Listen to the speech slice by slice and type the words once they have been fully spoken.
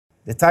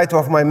The title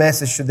of my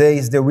message today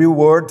is The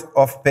Reward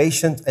of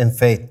Patience and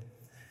Faith.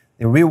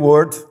 The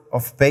reward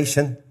of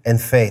patience and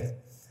faith.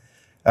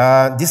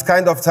 This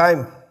kind of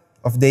time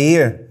of the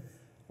year,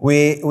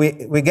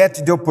 we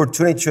get the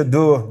opportunity to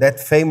do that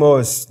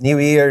famous New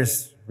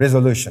Year's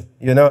resolution,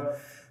 you know.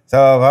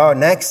 So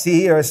next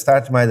year I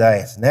start my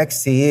diet.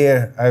 Next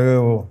year I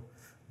will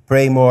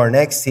pray more.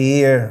 Next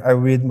year I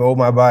read all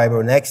my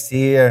Bible. Next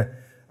year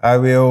I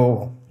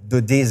will do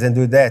this and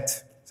do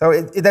that.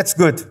 So that's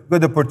good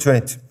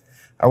opportunity.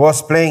 I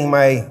was playing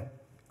my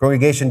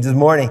congregation this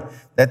morning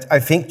that I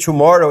think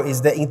tomorrow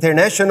is the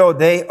International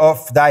Day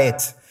of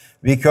Diet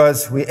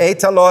because we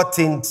ate a lot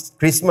in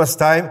Christmas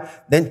time.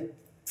 Then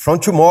from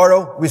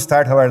tomorrow we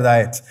start our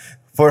diet.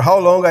 For how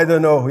long, I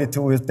don't know it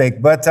will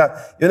take. But,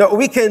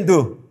 we can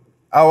do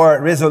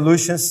our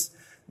resolutions.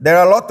 There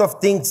are a lot of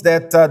things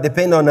that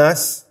depend on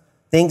us,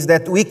 things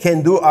that we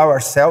can do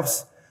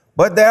ourselves.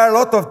 But there are a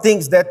lot of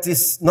things that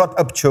is not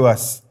up to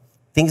us,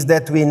 things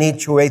that we need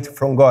to wait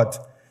from God.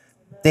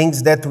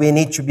 Things that we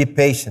need to be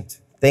patient.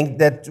 Things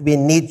that we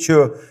need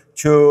to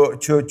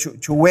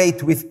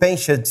wait with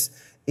patience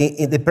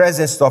in the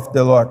presence of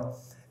the Lord.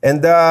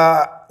 And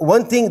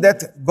one thing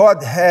that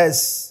God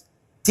has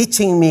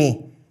teaching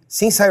me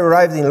since I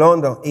arrived in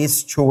London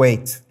is to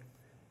wait.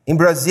 In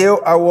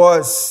Brazil, I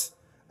was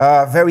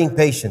very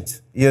impatient.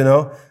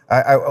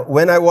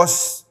 When I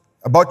was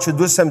about to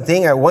do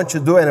something I want to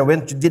do and I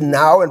want to do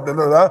now and blah,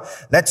 blah, blah.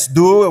 Let's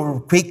do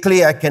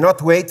quickly. I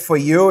cannot wait for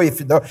you.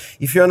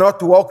 If you're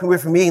not walking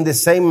with me in the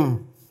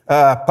same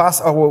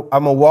path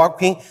I'm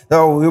walking,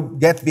 no, we'll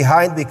get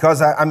behind because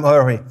I'm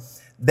hurry.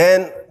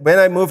 Then when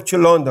I moved to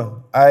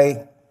London,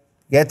 I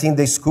get in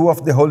the school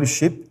of the Holy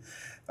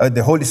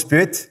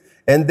Spirit,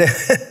 and then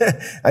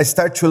I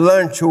start to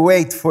learn to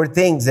wait for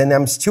things, and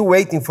I'm still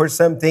waiting for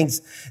some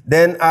things.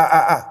 Then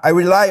I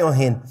rely on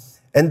Him.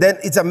 And then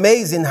it's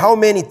amazing how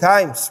many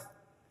times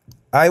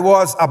I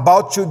was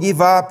about to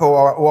give up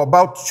or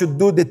about to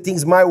do the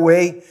things my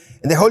way.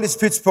 And the Holy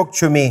Spirit spoke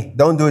to me,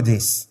 don't do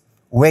this.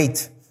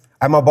 Wait,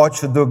 I'm about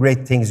to do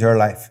great things in your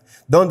life.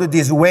 Don't do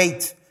this,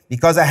 wait,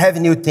 because I have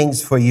new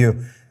things for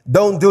you.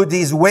 Don't do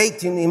this,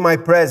 wait in my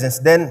presence.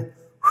 Then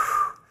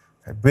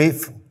I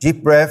breathe,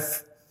 deep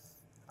breath,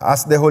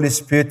 ask the Holy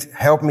Spirit,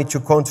 help me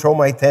to control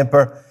my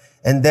temper.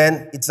 And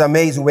then it's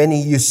amazing when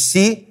you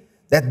see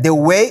that the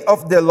way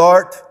of the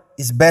Lord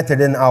is better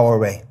than our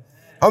way.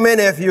 How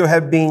many of you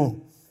have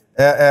been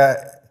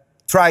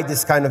tried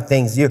this kind of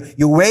things?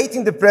 You wait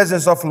in the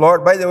presence of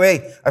Lord. By the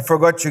way, I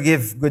forgot to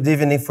give good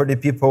evening for the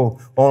people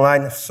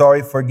online.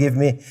 Sorry, forgive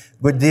me.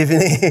 Good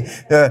evening,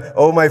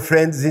 all my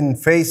friends in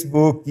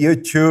Facebook,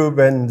 YouTube,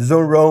 and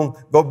Zoom room.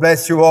 God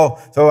bless you all.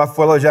 So I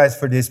apologize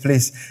for this,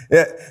 please.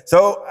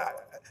 So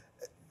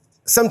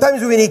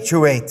sometimes we need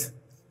to wait.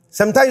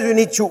 Sometimes we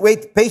need to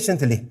wait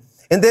patiently.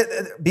 And then,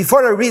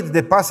 before I read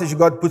the passage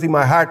God put in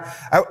my heart,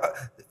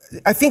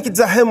 I think it's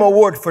a Rhema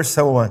word for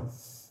someone.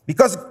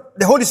 Because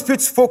the Holy Spirit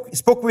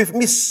spoke with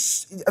me in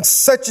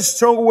such a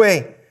strong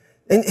way.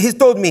 And He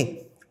told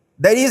me,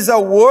 there is a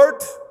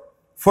word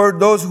for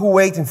those who are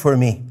waiting for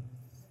me.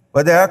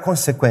 But there are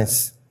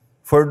consequences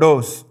for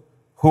those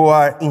who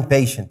are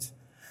impatient.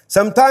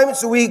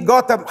 Sometimes we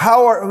got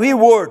our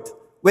reward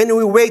when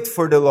we wait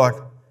for the Lord.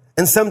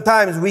 And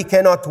sometimes we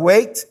cannot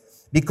wait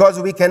because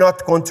we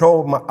cannot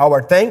control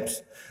our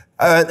times.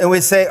 And we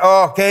say,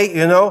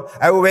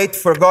 I will wait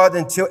for God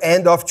until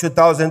end of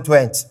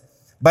 2020.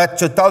 But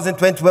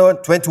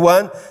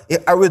 2021,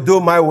 I will do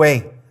my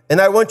way.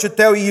 And I want to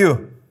tell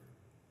you,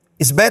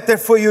 it's better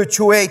for you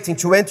to wait in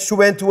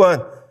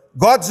 2021,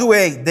 God's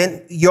way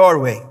than your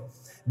way.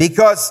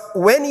 Because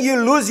when you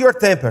lose your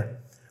temper,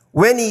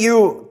 when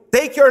you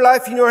take your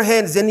life in your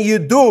hands and you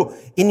do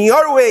in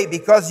your way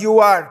because you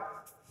are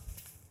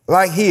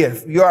like here,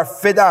 you are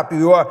fed up,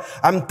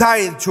 I'm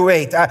tired to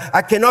wait.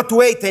 I cannot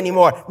wait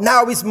anymore.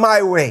 Now is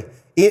my way.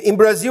 In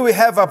Brazil, we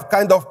have a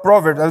kind of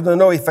proverb. I don't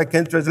know if I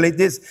can translate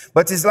this,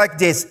 but it's like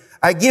this.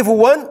 I give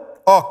one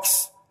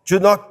ox do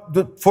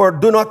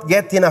not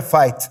get in a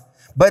fight.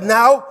 But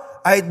now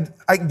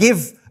I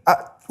give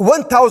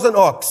 1,000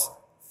 ox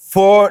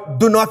for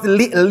do not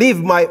leave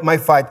my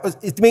fight.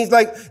 It means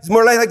it's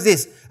more like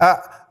this.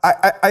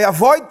 I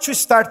avoid to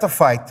start a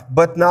fight,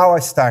 but now I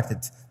started.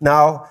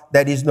 Now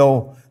there is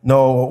no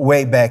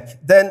way back.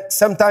 Then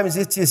sometimes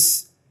it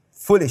is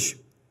foolish.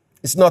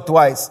 It's not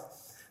wise.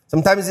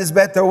 Sometimes it's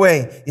better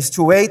way is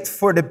to wait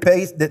for the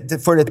pace,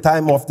 for the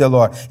time of the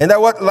Lord. And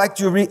I'd like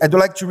to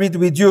read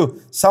with you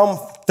Psalm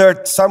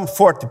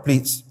 40,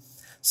 please.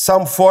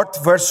 Psalm 40,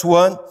 verse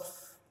 1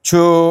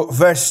 to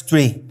verse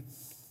 3.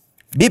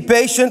 Be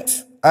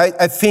patient.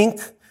 I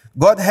think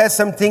God has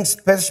something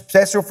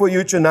special for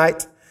you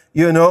tonight.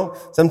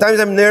 Sometimes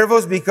I'm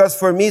nervous because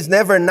for me it's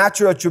never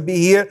natural to be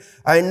here.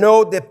 I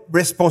know the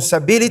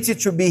responsibility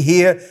to be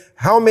here.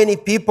 how many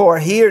people are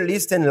here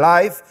listening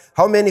live,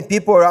 how many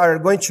people are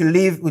going to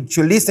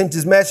listen to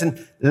this message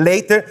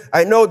later.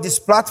 I know this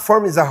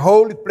platform is a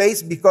holy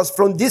place because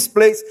from this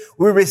place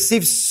we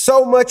receive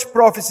so much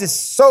prophecies,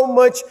 so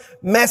much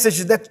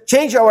messages that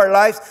change our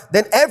lives.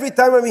 Then every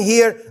time I'm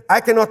here, I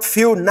cannot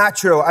feel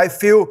natural. I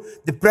feel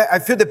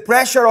the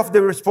pressure of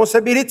the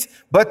responsibility,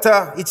 but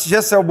it's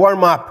just a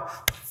warm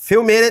up.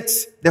 Few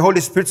minutes, the Holy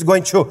Spirit is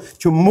going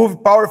to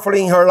move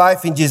powerfully in her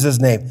life in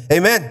Jesus' name.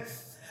 Amen.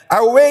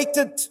 I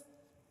waited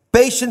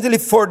patiently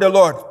for the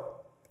Lord.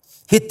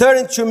 He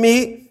turned to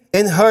me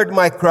and heard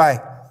my cry.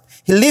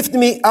 He lifted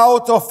me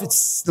out of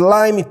its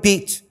slimy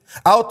pit,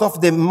 out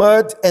of the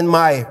mud and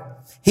mire.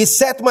 He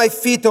set my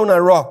feet on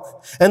a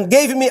rock and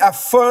gave me a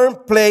firm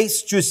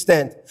place to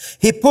stand.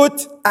 He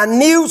put a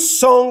new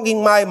song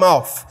in my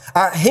mouth,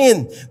 a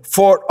hymn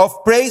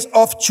of praise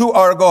to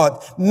our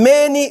God.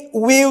 Many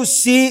will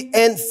see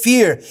and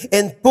fear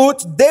and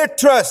put their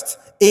trust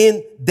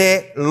in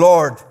the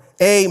Lord.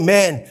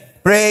 Amen.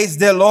 Praise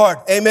the Lord.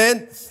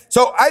 Amen.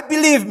 So I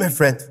believe, my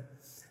friend,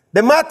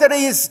 the matter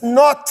is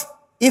not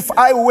if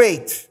I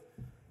wait.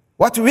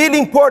 What really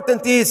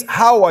important is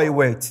how I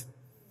wait.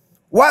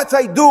 What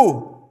I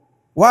do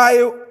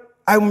while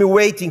I'm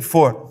waiting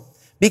for.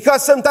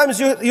 Because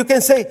sometimes you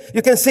can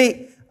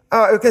say,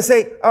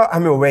 oh,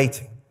 I'm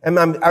waiting.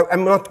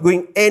 I'm not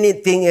doing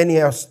anything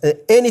else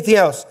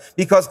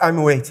because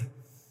I'm waiting.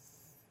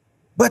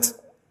 But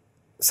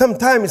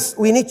sometimes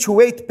we need to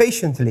wait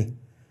patiently.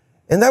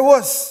 And I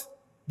was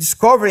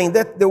discovering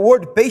that the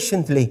word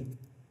patiently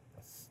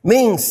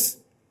means,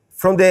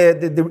 from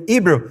the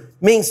Hebrew,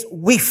 means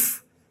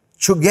with,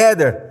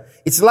 together.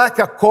 It's like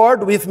a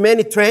cord with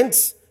many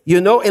strands,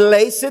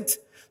 enlaced.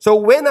 So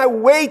when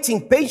I'm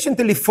waiting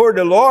patiently for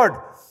the Lord,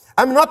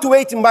 I'm not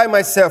waiting by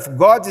myself.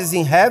 God is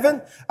in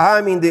heaven.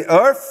 I'm in the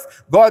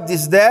earth. God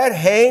is there,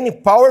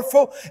 reigning,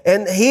 powerful.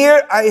 And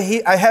here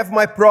I have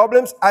my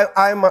problems.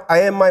 I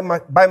am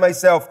by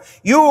myself.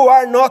 You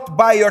are not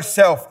by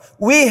yourself.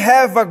 We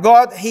have a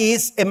God. He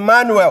is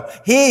Emmanuel.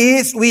 He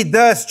is with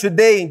us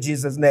today in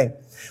Jesus' name.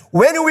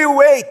 When we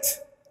wait,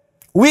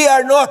 we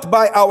are not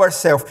by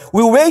ourselves.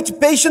 We wait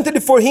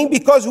patiently for Him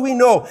because we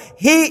know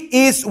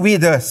He is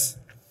with us.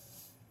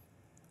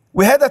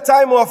 We had a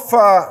time of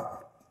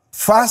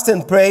fast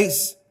and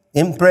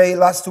pray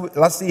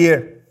last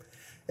year.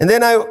 And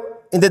then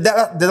in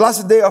the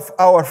last day of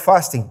our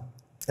fasting,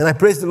 and I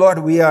praise the Lord,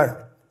 we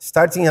are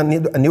starting a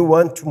new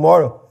one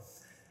tomorrow.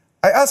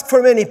 I asked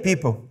for many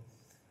people,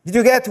 did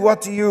you get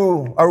what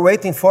you are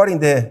waiting for in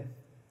the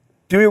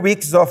 3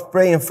 weeks of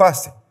praying and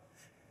fasting?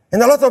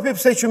 And a lot of people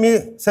say to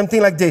me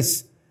something like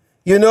this,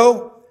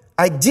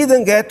 I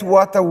didn't get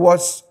what I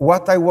was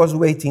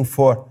waiting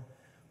for,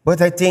 but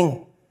I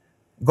think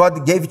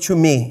God gave to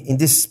me in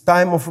this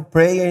time of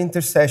prayer and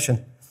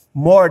intercession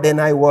more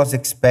than I was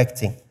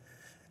expecting.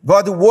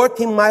 God worked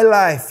in my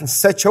life in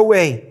such a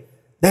way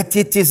that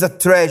it is a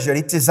treasure,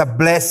 it is a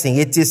blessing,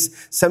 it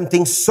is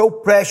something so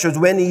precious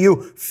when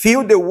you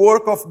feel the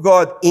work of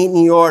God in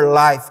your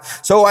life.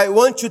 So I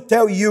want to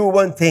tell you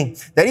one thing.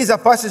 There is a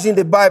passage in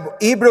the Bible,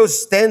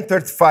 Hebrews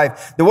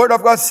 10:35. The Word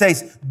of God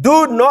says,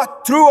 do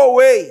not throw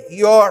away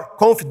your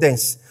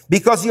confidence,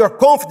 because your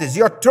confidence,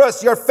 your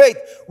trust, your faith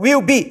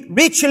will be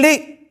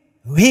richly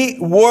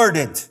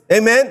rewarded.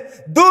 Amen.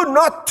 Do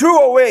not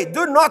throw away.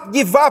 Do not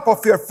give up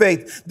of your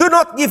faith. Do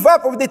not give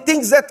up of the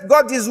things that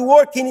God is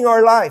working in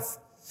your life.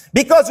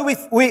 Because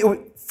we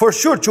for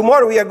sure,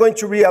 tomorrow we are going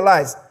to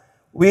realize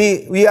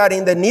we are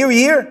in the new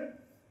year,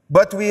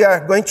 but we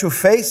are going to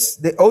face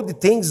the old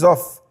things of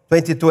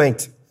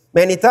 2020.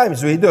 Many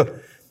times we do.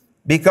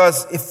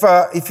 Because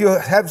if you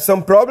have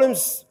some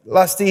problems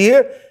last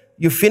year,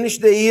 you finish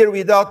the year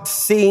without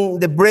seeing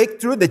the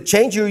breakthrough, the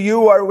change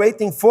you are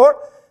waiting for,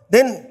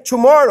 then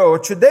tomorrow or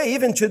today,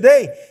 even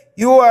today,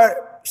 you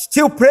are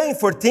still praying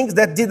for things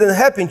that didn't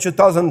happen in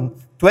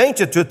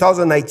 2020,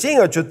 2019,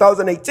 or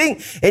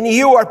 2018, and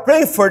you are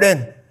praying for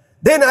them.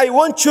 Then I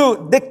want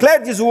to declare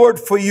this word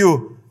for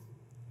you.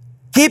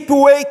 Keep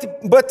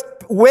waiting,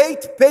 but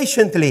wait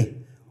patiently.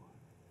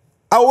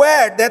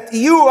 Aware that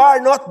you are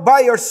not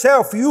by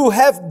yourself. You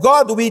have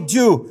God with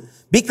you.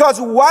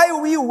 Because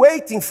while we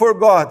waiting for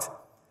God,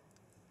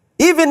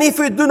 even if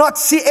we do not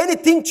see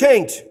anything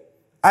change,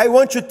 I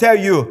want to tell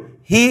you,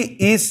 He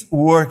is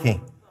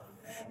working.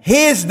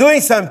 He is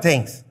doing some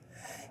things.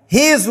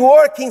 He is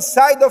working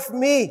inside of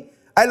me.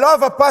 I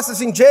love a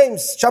passage in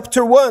James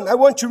chapter 1. I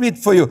want to read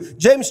for you.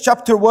 James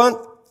chapter 1,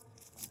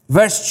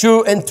 verse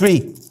 2 and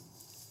 3.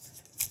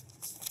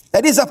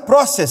 That is a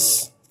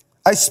process,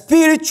 a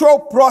spiritual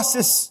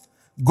process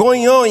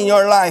going on in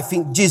your life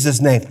in Jesus'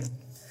 name.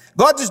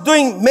 God is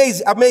doing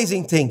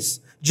amazing things.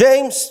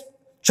 James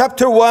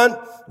chapter 1,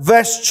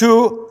 verse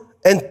 2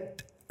 and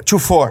to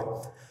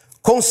 4.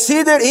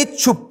 Consider it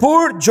to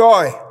pure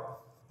joy,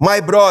 my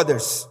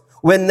brothers,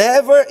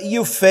 whenever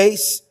you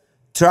face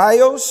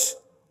trials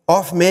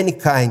of many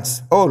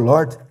kinds. Oh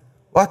Lord,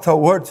 what a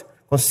word.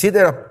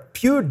 Consider a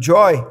pure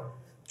joy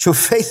to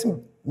face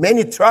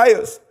many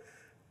trials.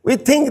 We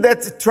think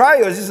that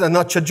trials is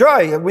not a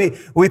joy.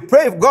 We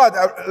pray, God,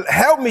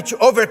 help me to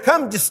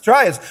overcome these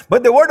trials.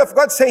 But the word of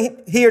God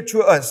saying here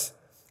to us,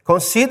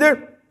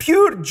 consider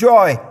pure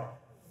joy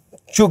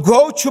to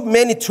go through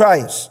many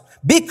trials.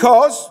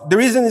 Because, the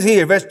reason is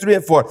here, verse 3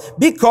 and 4.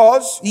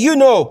 Because you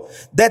know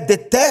that the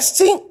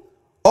testing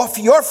of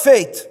your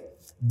faith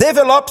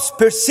develops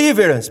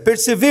perseverance.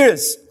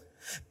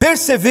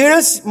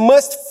 Perseverance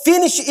must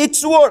finish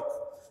its work,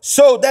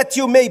 so that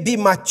you may be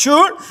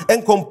mature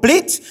and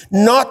complete,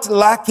 not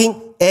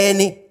lacking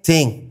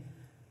anything.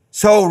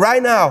 So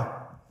right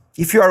now,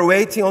 if you are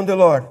waiting on the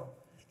Lord,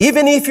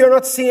 even if you're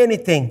not seeing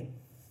anything,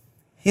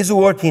 He's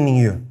working in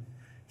you.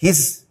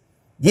 He's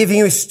giving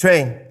you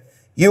strength.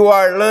 You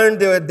are learning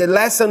the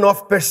lesson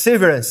of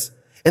perseverance.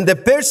 And the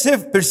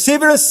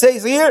perseverance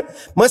says here,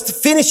 must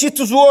finish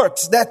its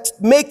works that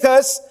make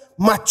us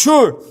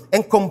mature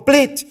and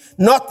complete,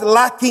 not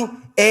lacking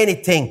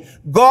anything.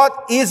 God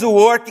is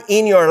working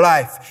in your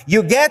life.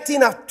 You get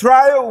in a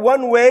trial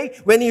one way.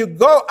 When you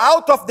go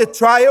out of the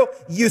trial,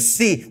 you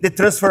see the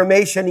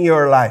transformation in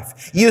your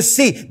life. You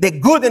see the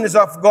goodness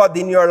of God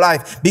in your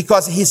life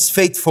because He's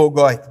faithful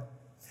God.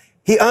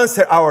 He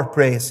answered our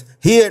prayers.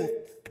 Here,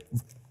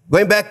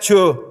 going back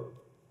to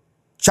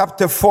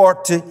chapter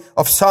 40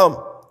 of Psalm,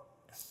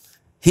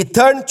 He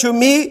turned to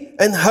me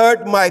and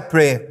heard my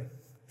prayer.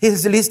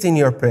 He's listening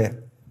your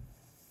prayer.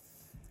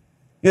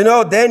 You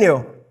know,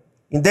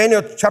 in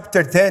Daniel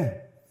chapter 10,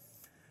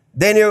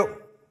 Daniel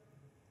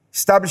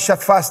established a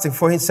fasting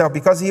for himself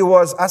because he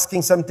was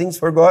asking some things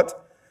for God.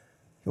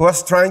 He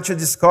was trying to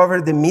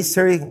discover the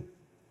mystery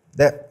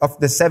of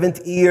the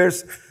 70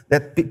 years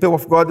that people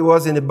of God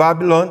was in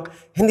Babylon.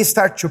 And he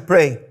started to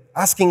pray,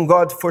 asking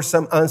God for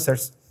some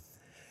answers.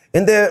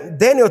 In the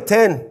Daniel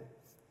 10,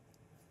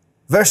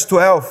 verse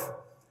 12,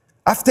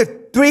 after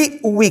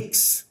 3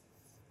 weeks,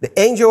 the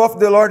angel of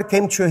the Lord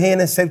came to him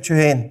and said to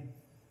him,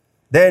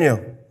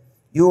 Daniel,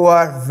 you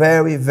are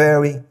very,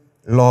 very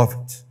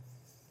loved.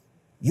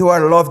 You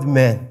are a loved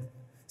man.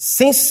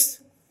 Since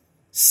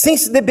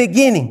the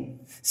beginning,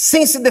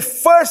 since the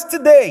first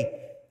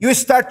day you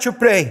start to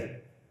pray,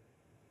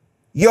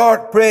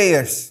 your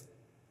prayers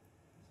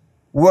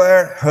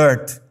were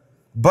heard.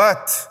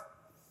 But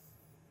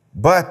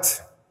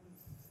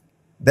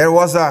there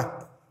was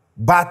a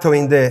battle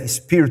in the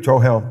spiritual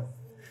realm.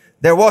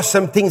 There was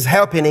some things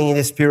happening in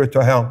the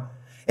spiritual realm.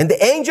 And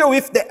the angel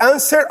with the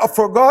answer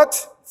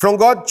from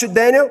God to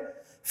Daniel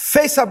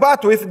faced a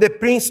battle with the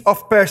prince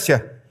of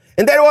Persia.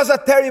 And there was a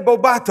terrible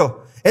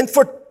battle. And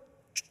for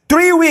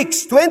 3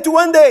 weeks,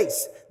 21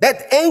 days,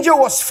 that angel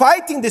was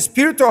fighting the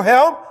spiritual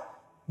realm.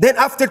 Then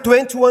after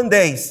 21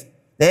 days,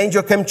 the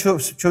angel came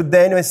to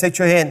Daniel and said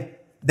to him,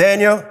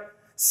 Daniel,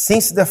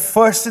 since the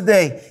first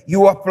day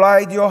you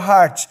applied your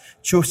heart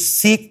to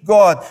seek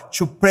God,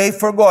 to pray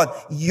for God,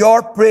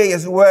 your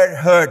prayers were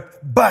heard.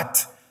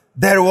 But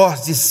there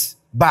was this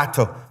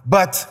battle.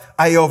 But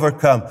I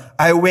overcome.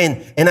 I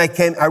win. And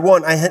I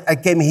won. I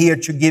came here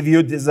to give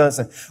you this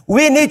answer.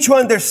 We need to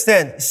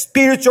understand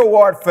spiritual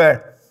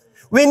warfare.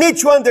 We need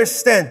to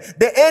understand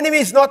the enemy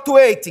is not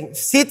waiting.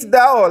 Sit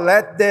down.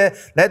 Let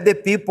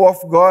the people of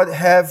God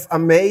have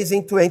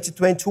amazing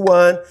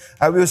 2021.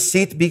 I will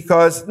sit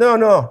because,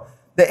 no.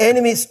 The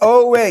enemy is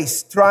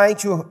always trying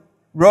to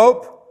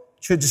rob,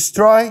 to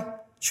destroy,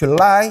 to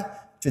lie,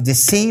 to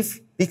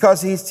deceive,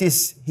 because it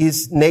is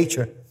his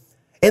nature.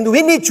 And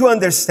we need to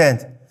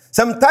understand.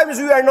 Sometimes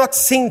we are not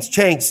seeing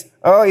change.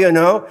 Oh,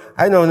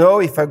 I don't know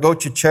if I go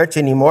to church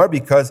anymore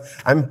because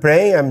I'm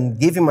praying, I'm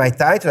giving my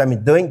tithe,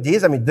 I'm doing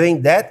this, I'm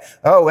doing that.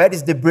 Oh, where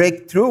is the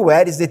breakthrough?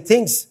 Where is the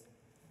things?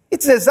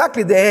 It's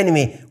exactly the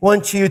enemy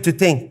wants you to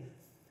think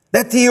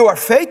that you are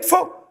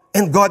faithful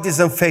and God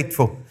is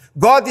unfaithful.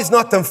 God is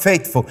not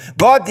unfaithful.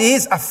 God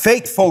is a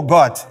faithful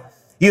God.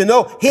 He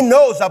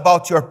knows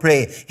about your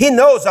prayer. He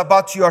knows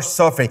about your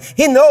suffering.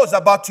 He knows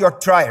about your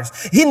trials.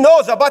 He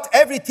knows about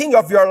everything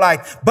of your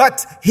life.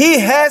 But He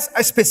has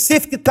a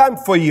specific time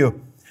for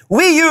you.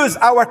 We use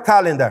our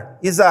calendar.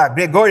 It's a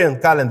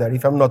Gregorian calendar,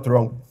 if I'm not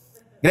wrong.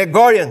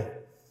 Gregorian.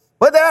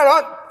 But there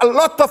are a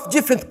lot of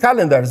different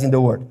calendars in the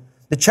world.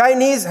 The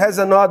Chinese have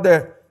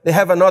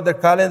another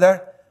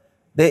calendar.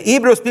 The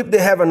Hebrews people, they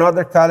have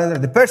another calendar.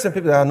 The Persian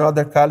people have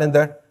another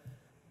calendar.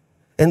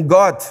 And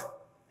God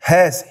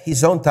has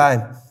His own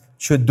time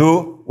to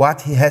do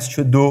what He has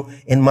to do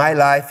in my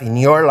life, in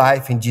your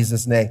life, in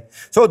Jesus' name.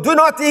 So do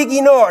not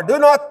ignore, do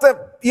not,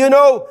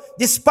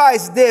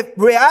 despise the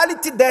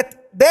reality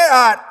that there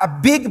are a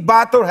big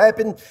battle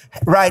happening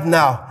right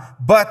now.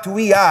 But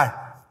we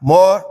are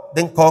more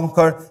than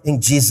conquer in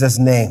Jesus'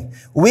 name.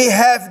 We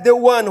have the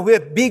one who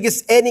is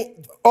biggest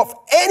of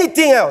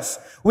anything else.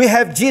 We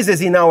have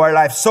Jesus in our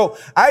life. So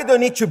I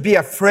don't need to be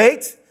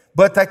afraid,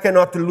 but I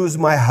cannot lose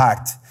my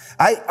heart.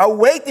 I'm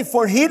waiting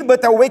for Him,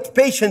 but I wait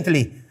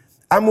patiently.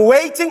 I'm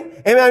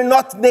waiting and I'm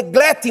not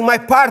neglecting my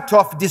part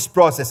of this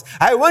process.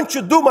 I want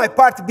to do my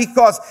part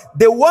because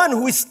the one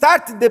who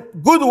started the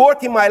good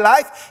work in my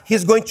life,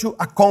 He's going to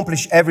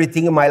accomplish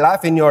everything in my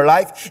life, in your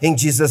life, in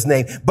Jesus'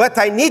 name. But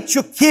I need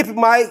to keep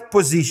my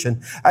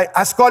position.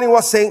 As Colin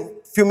was saying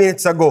few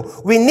minutes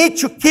ago. We need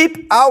to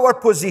keep our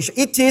position.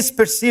 It is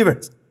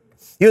perseverance.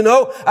 You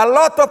know, a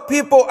lot of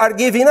people are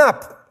giving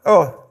up.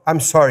 Oh, I'm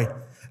sorry.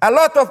 A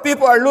lot of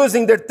people are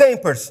losing their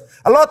tempers.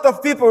 A lot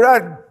of people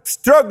are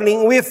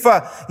struggling with,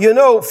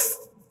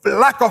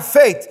 lack of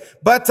faith.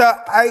 But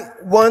I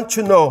want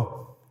to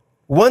know,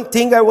 one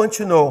thing I want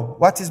to know,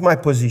 what is my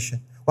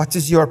position? What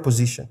is your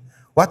position?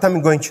 What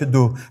I'm going to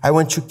do? I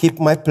want to keep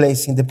my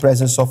place in the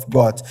presence of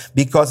God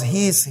because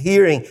He is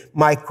hearing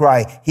my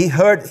cry. He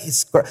heard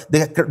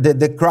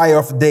the cry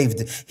of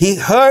David. He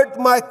heard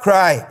my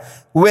cry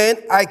when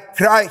I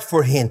cried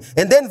for Him.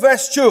 And then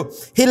verse 2,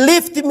 He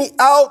lifted me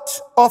out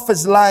of a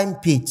slime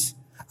pit,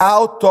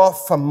 out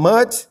of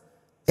mud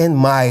and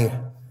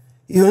mire.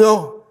 You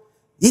know,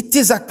 it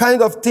is a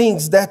kind of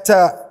things that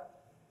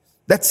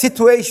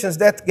situations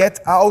that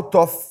get out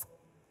of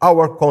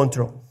our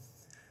control.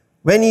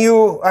 When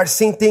you are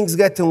seeing things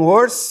getting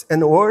worse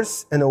and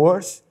worse and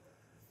worse,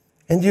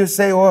 and you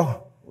say,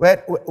 oh,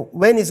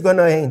 when is it going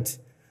to end?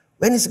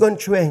 When is it going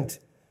to end?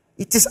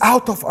 It is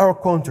out of our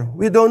control.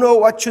 We don't know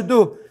what to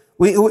do.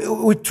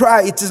 We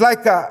try. It is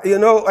like, I don't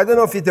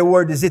know if the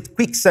word is it,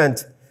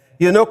 quicksand.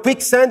 You know,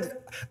 quicksand,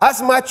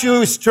 as much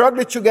you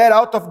struggle to get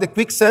out of the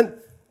quicksand,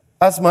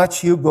 as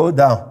much you go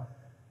down.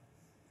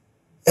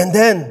 And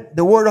then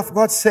the word of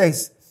God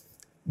says,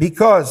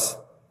 because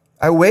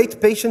I wait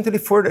patiently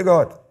for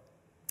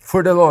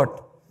the Lord.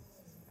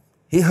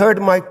 He heard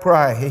my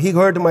cry. He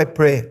heard my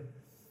prayer.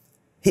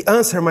 He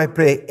answered my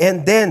prayer.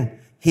 And then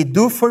He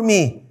do for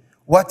me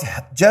what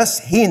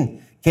just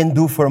Him can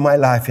do for my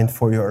life and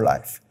for your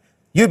life.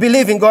 You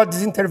believe in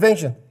God's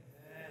intervention?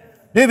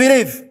 Do you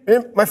believe?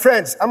 My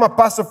friends, I'm a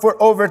pastor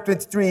for over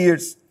 23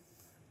 years.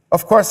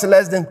 Of course,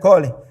 less than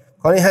Colin.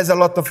 Colin has a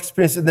lot of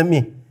experience than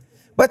me.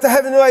 But I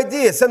have no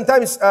idea.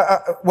 Sometimes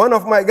one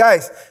of my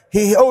guys,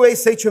 he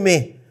always say to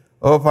me,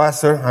 oh,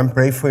 pastor, I'm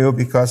praying for you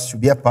because to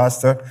be a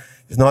pastor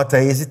is not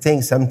an easy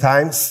thing.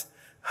 Sometimes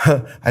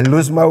I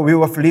lose my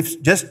will of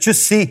life just to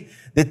see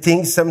the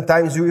things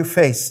sometimes you will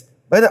face.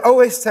 But I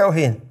always tell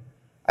him,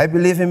 I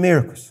believe in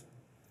miracles.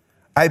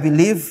 I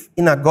believe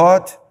in a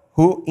God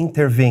who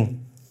intervenes.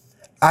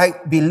 I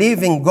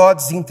believe in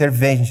God's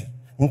intervention.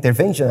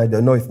 Intervention, I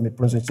don't know if my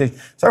pronunciation.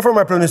 Sorry for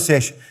my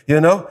pronunciation.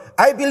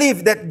 I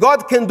believe that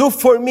God can do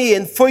for me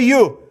and for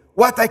you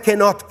what I can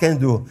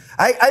do.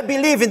 I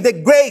believe in the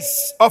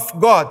grace of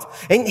God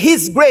and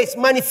His grace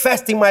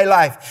manifesting my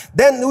life.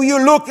 Then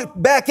you look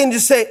back and you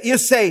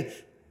say,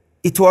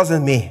 it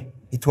wasn't me,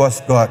 it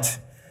was God.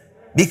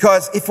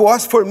 Because if it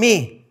was for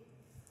me,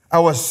 I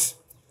was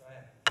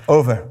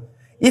over.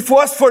 If it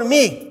was for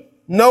me,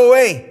 no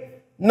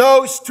way,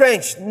 no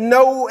strength,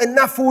 no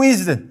enough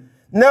wisdom,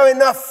 no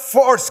enough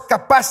force,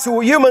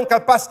 capacity, human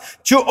capacity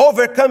to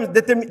overcome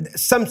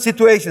some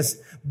situations.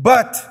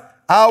 But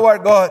our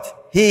God,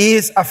 He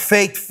is a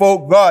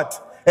faithful God.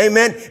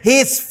 Amen. He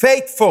is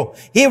faithful.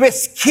 He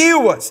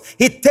rescues us.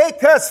 He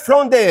takes us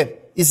from the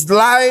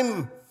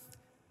slime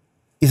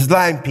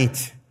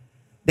pit,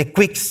 the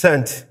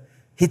quicksand.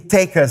 He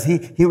takes us.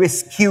 He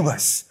rescues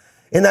us.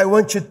 And I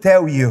want to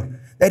tell you,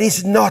 there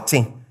is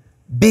nothing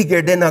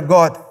bigger than a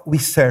God we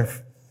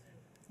serve.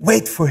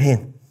 Wait for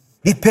Him.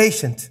 Be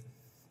patient.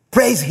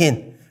 Praise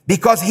Him.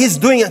 Because He's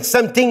doing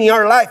something in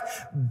your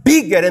life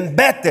bigger and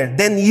better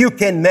than you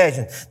can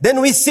imagine.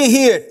 Then we see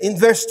here in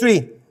verse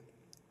 3,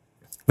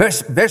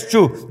 verse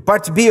 2,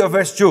 part B of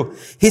verse 2.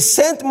 He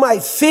set my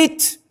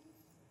feet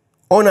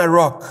on a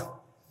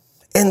rock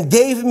and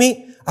gave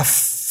me a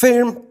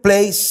firm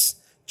place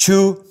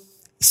to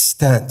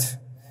stand.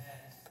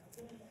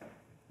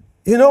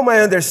 My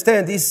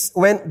understanding is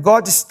when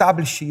God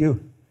established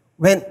you,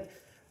 when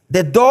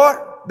the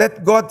door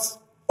that God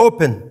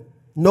opened,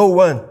 no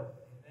one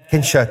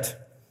can shut.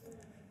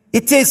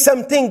 It is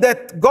something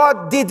that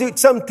God did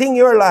something in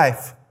your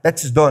life.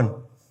 That's done.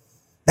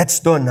 That's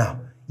done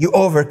now. You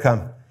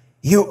overcome.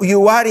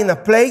 You are in a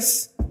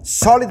place,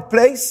 solid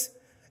place,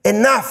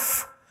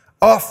 enough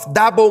of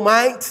double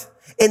mind,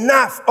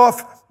 enough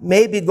of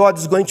maybe God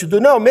is going to do.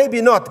 No,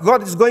 maybe not.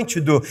 God is going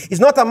to do. It's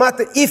not a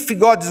matter if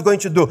God is going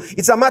to do.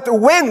 It's a matter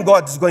when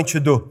God is going to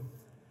do.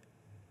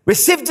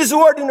 Receive this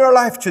word in your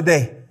life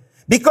today.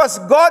 Because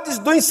God is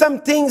doing some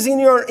things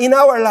in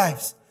our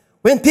lives.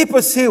 When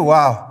people see,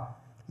 wow,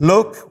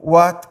 look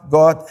what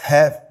God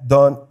have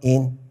done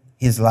in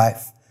his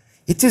life.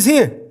 It is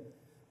here.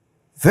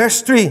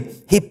 Verse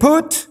 3, He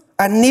put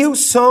a new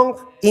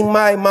song in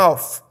my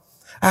mouth,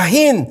 a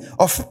hymn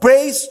of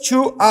praise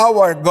to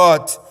our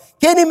God.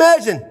 Can you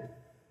imagine?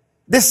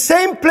 The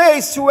same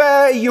place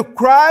where you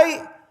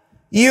cry,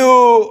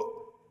 you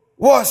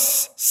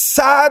was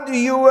sad,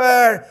 you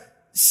were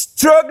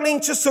struggling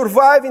to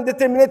survive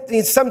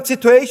in some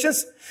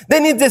situations.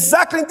 Then in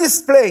exactly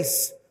this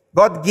place,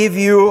 God give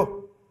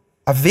you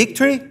a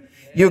victory.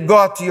 You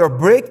got your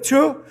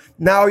breakthrough.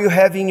 Now you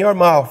have in your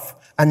mouth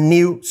a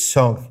new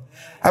song.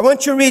 I want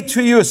to read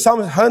to you Psalm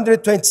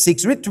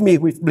 126. Read to me,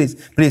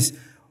 please.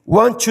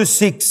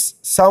 126.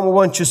 Psalm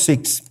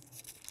 126.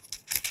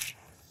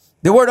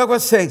 The word of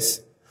God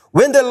says,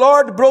 when the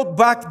Lord brought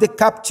back the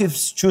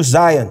captives to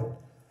Zion,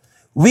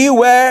 We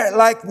were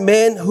like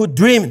men who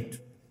dreamed.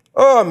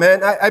 Oh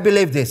man, I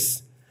believe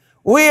this.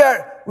 We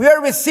are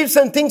receiving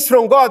some things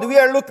from God. We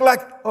are looking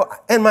like, oh,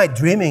 am I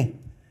dreaming?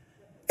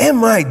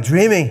 Am I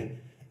dreaming?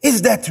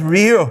 Is that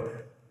real?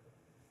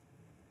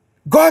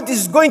 God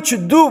is going to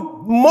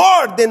do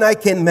more than I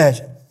can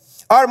imagine.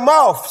 Our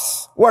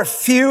mouths were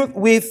filled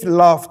with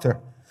laughter,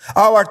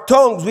 our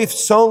tongues with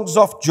songs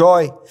of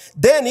joy.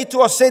 Then it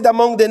was said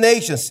among the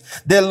nations,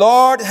 the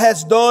Lord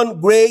has done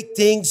great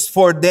things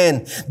for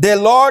them. The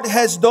Lord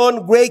has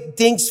done great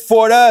things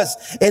for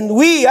us, and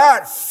we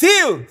are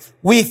filled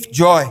with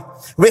joy.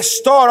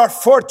 Restore our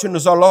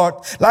fortunes, O Lord,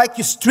 like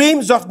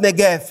streams of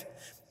Negev.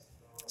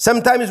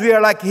 Sometimes we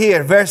are like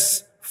here,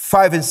 verse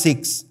 5 and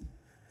 6.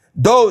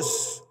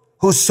 Those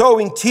who sow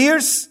in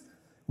tears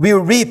will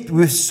reap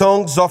with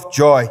songs of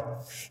joy.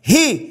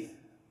 He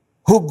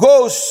who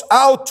goes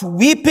out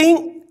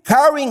weeping,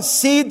 carrying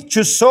seed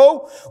to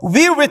sow,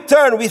 will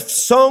return with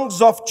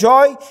songs of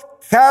joy,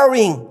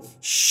 carrying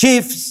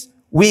sheaves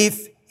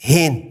with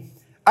him.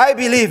 I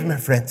believe, my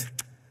friend,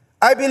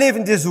 I believe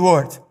in this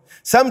word.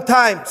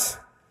 Sometimes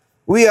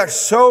we are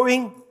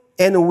sowing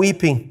and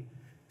weeping,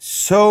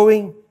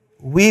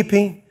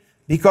 weeping,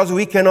 because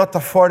we cannot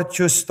afford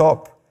to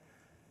stop.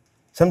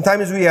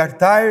 Sometimes we are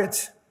tired.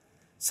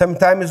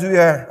 Sometimes we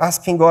are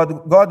asking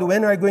God,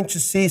 when are you going to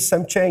see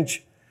some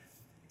change?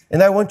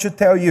 And I want to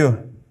tell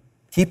you,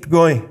 keep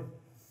going.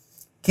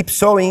 Keep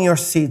sowing your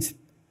seed.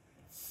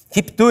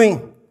 Keep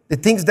doing the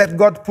things that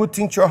God put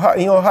into your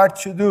heart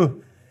to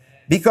do.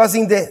 Because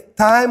in the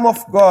time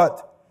of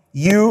God,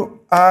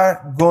 you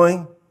are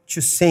going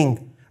to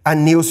sing a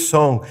new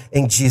song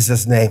in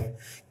Jesus' name.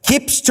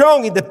 Keep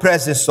strong in the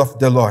presence of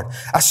the Lord.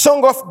 A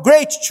song of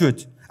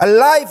gratitude. A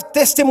live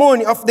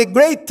testimony of the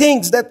great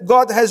things that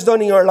God has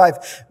done in your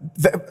life.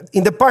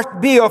 In the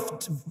part B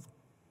of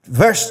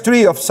verse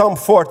 3 of Psalm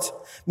 40.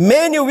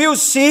 Many will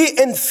see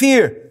and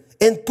fear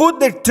and put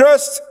their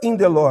trust in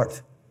the Lord.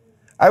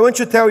 I want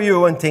to tell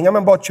you one thing. I'm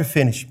about to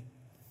finish.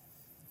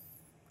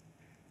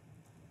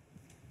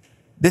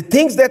 The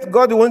things that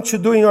God wants to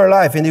do in your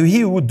life and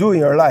He will do in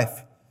your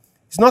life,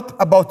 it's not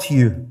about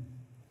you.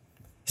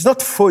 It's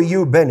not for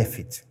you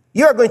benefit.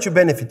 You are going to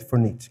benefit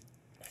from it.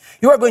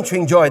 You are going to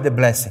enjoy the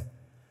blessing.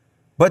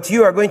 But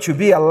you are going to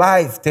be a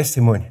live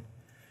testimony.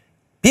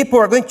 People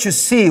are going to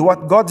see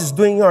what God is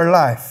doing in your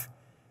life.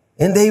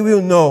 And they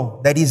will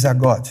know that He's a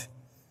God.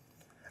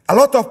 A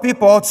lot of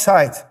people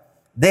outside,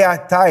 they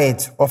are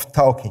tired of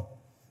talking.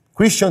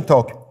 Christian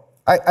talk.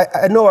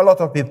 I know a lot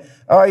of people.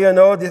 Oh, you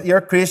know,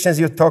 you're Christians,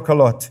 you talk a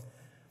lot.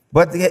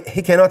 But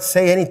he cannot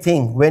say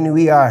anything when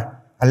we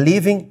are a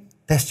living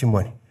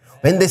testimony.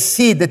 When they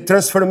see the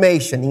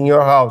transformation in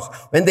your house,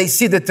 when they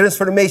see the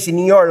transformation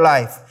in your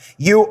life,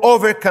 you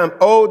overcome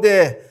all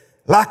the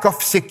lack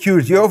of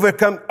security. You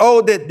overcome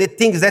all the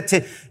things that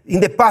in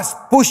the past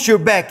pushed you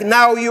back.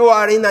 Now you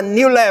are in a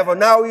new level.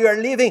 Now you are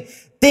living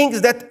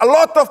things that a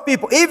lot of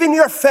people, even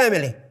your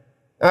family,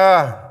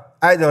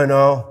 I don't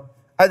know.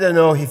 I don't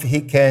know if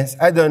he can.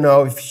 I don't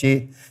know if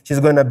she's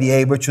going to be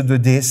able to do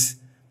this.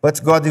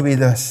 But God is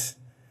with us.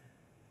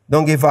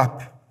 Don't give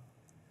up.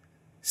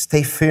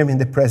 Stay firm in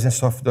the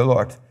presence of the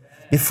Lord.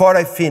 Before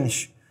I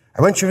finish,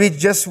 I want to read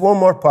just one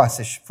more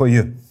passage for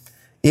you.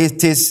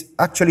 It is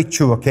actually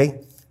two,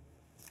 okay?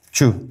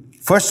 Two.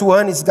 First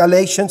one is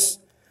Galatians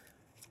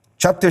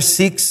chapter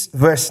 6,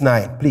 verse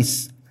 9.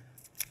 Please,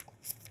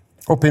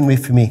 open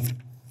with me.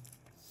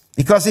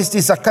 Because it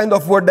is a kind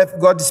of word that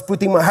God is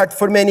putting in my heart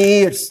for many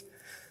years.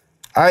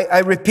 I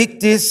repeat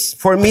this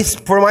for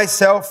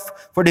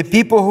myself, for the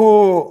people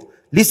who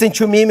listen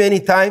to me many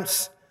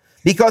times.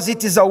 Because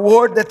it is a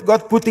word that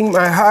God put in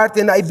my heart,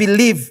 and I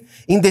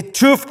believe in the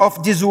truth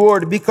of this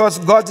word, because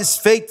God is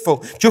faithful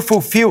to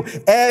fulfill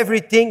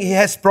everything He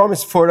has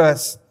promised for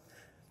us.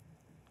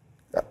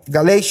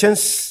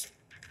 Galatians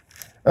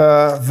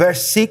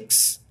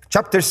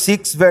chapter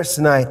 6, verse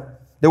 9.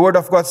 The word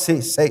of God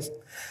says,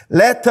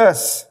 let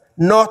us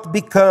not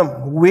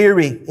become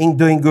weary in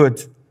doing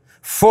good,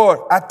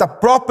 for at the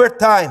proper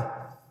time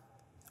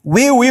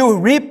we will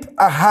reap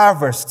a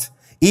harvest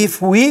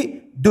if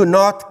we do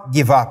not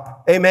give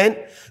up. Amen.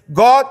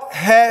 God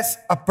has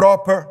a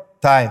proper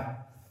time.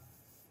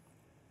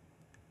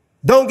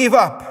 Don't give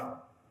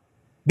up.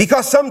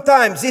 Because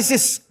sometimes this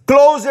is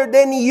closer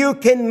than you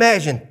can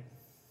imagine.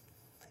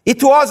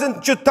 It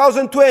wasn't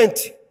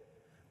 2020.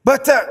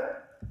 But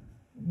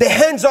the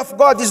hands of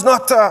God is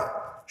not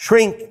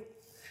shrink.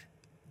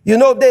 You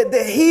know,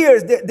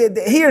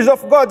 the ears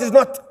of God is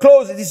not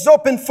closed. It is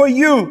open for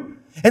you.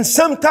 And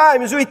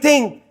sometimes we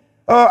think,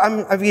 oh,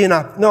 I'm giving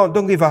up. No,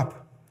 don't give up.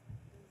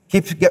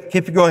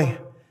 Keep going.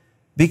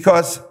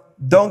 Because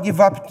don't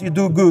give up to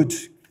do good.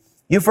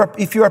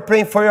 If you are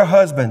praying for your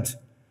husband,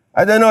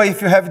 I don't know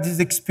if you have this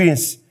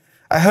experience.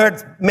 I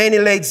heard many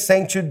ladies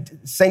saying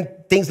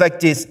things like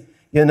this.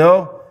 You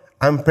know,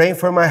 I'm praying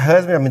for my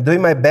husband. I'm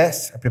doing my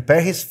best. I prepare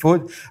his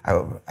food.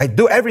 I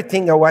do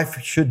everything a wife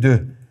should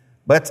do.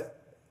 But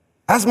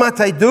as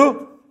much I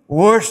do,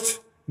 worse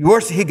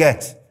he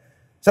gets.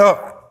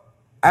 So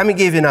I'm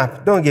giving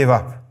up. Don't give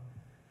up.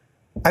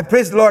 I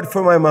praise the Lord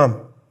for my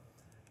mom.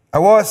 I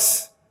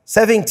was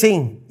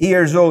 17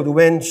 years old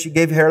when she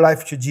gave her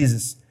life to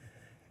Jesus.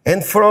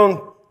 And from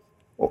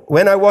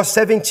when I was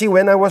 17,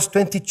 when I was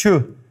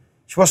 22,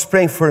 she was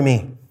praying for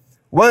me.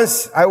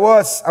 Once I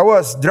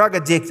was drug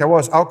addict, I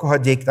was alcohol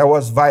addict, I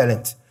was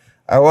violent.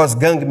 I was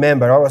gang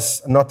member, I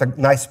was not a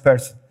nice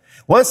person.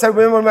 Once I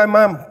remember my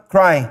mom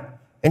crying,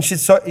 and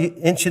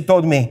she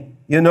told me,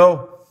 you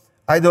know,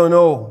 I don't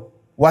know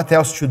what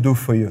else to do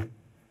for you,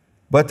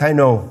 but I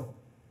know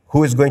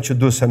who is going to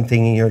do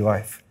something in your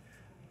life.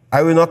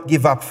 I will not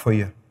give up from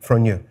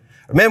you.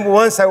 Remember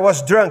once I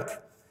was drunk,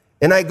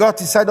 and I got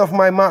inside of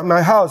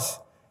my house,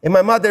 and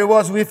my mother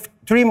was with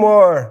 3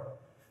 more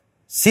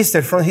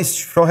sisters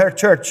from her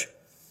church.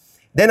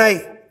 Then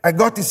I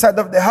got inside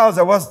of the house,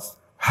 I was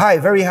high,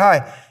 very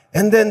high.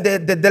 And then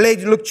the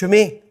lady looked to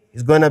me,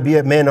 he's going to be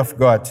a man of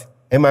God.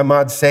 And my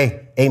mother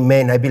say,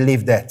 amen, I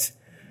believe that.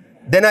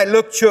 Then I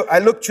looked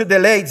to the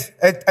lady,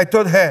 I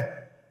told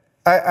her,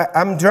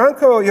 I'm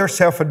drunk or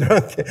yourself are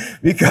drunk?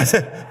 Because,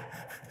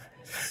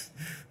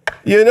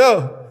 you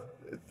know,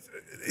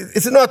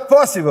 it's not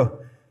possible.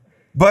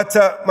 But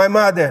my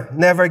mother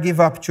never give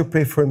up to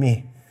pray for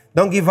me.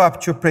 Don't give up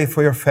to pray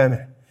for your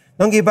family.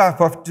 Don't give up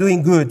of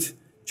doing good,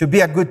 to be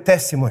a good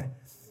testimony.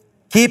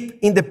 Keep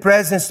in the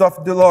presence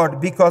of the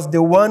Lord, because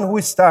the one who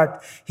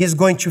starts, he's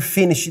going to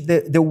finish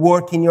the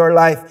work in your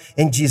life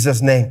in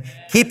Jesus' name.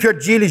 Keep your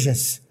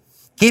diligence.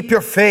 Keep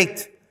your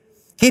faith.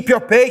 Keep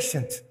your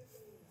patience.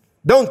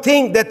 Don't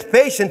think that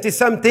patience is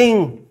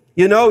something,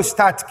 you know,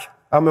 static.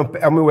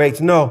 I'm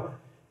waiting. No.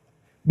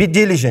 Be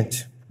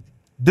diligent.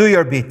 Do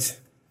your bit.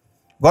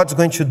 God's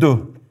going to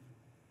do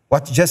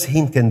what just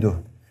Him can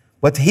do.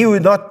 But He will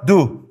not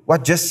do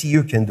what just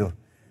you can do.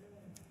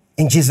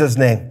 In Jesus'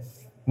 name.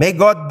 May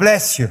God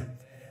bless you.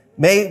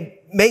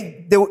 May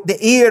the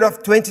year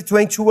of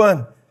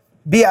 2021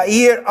 be a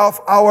year of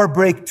our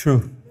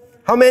breakthrough.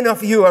 How many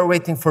of you are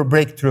waiting for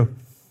breakthrough?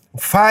 In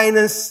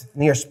finance,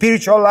 in your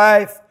spiritual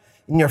life,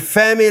 in your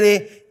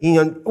family, in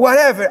your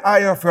whatever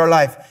area of your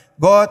life.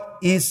 God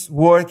is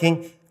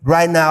working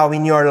right now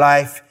in your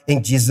life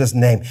in Jesus'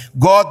 name.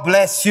 God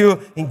bless you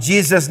in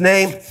Jesus'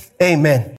 name. Amen.